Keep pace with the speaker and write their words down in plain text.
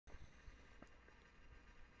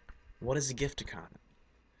What is a gift economy?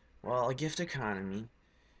 Well, a gift economy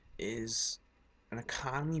is an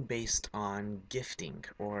economy based on gifting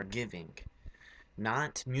or giving,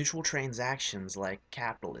 not mutual transactions like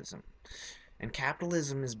capitalism. And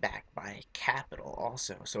capitalism is backed by capital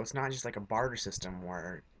also, so it's not just like a barter system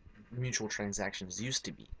where mutual transactions used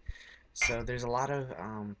to be. So there's a lot of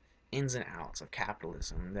ins and outs of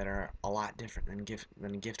capitalism that are a lot different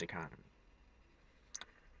than a gift economy.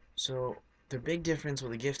 So the big difference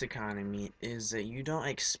with a gift economy is that you don't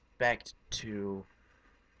expect to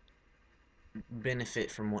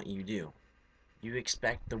benefit from what you do. You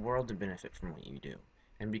expect the world to benefit from what you do.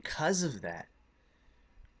 And because of that,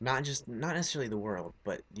 not necessarily the world,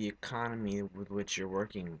 but the economy with which you're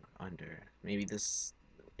working under, maybe this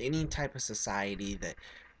any type of society that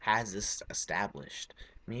has this established.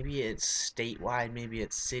 Maybe it's statewide, maybe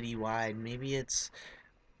it's citywide, maybe it's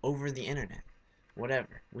over the internet.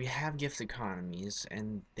 Whatever. We have gift economies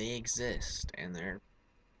and they exist and they're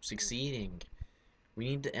succeeding. We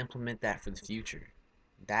need to implement that for the future.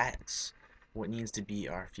 That's what needs to be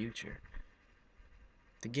our future.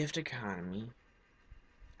 The gift economy,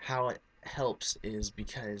 how it helps is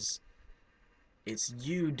because it's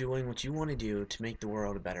you doing what you want to do to make the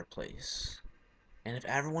world a better place. And if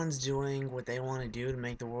everyone's doing what they want to do to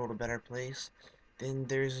make the world a better place, then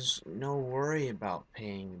there's no worry about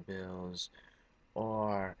paying bills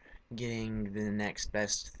or getting the next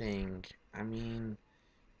best thing. I mean,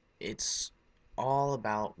 it's all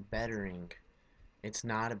about bettering. It's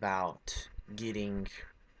not about getting,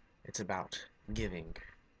 it's about giving.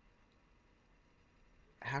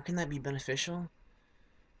 How can that be beneficial?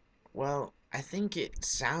 Well, I think it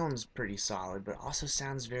sounds pretty solid, but also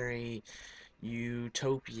sounds very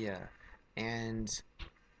utopia and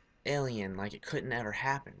alien, like it couldn't ever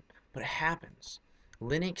happen. But it happens.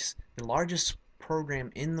 Linux, the largest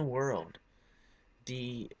program in the world,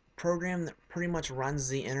 the program that pretty much runs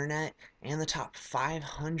the internet, and the top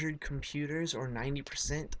 500 computers, or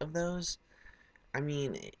 90% of those, I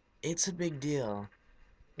mean, it's a big deal.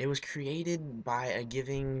 It was created by a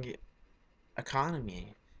giving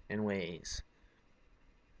economy in ways.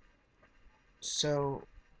 So,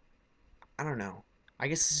 I don't know. I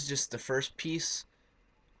guess this is just the first piece.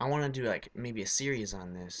 I want to do like maybe a series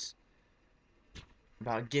on this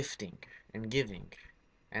about gifting and giving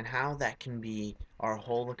and how that can be our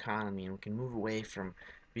whole economy and we can move away from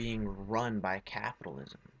being run by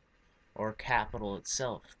capitalism or capital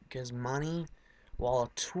itself because money, while a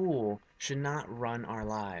tool, should not run our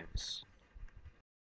lives.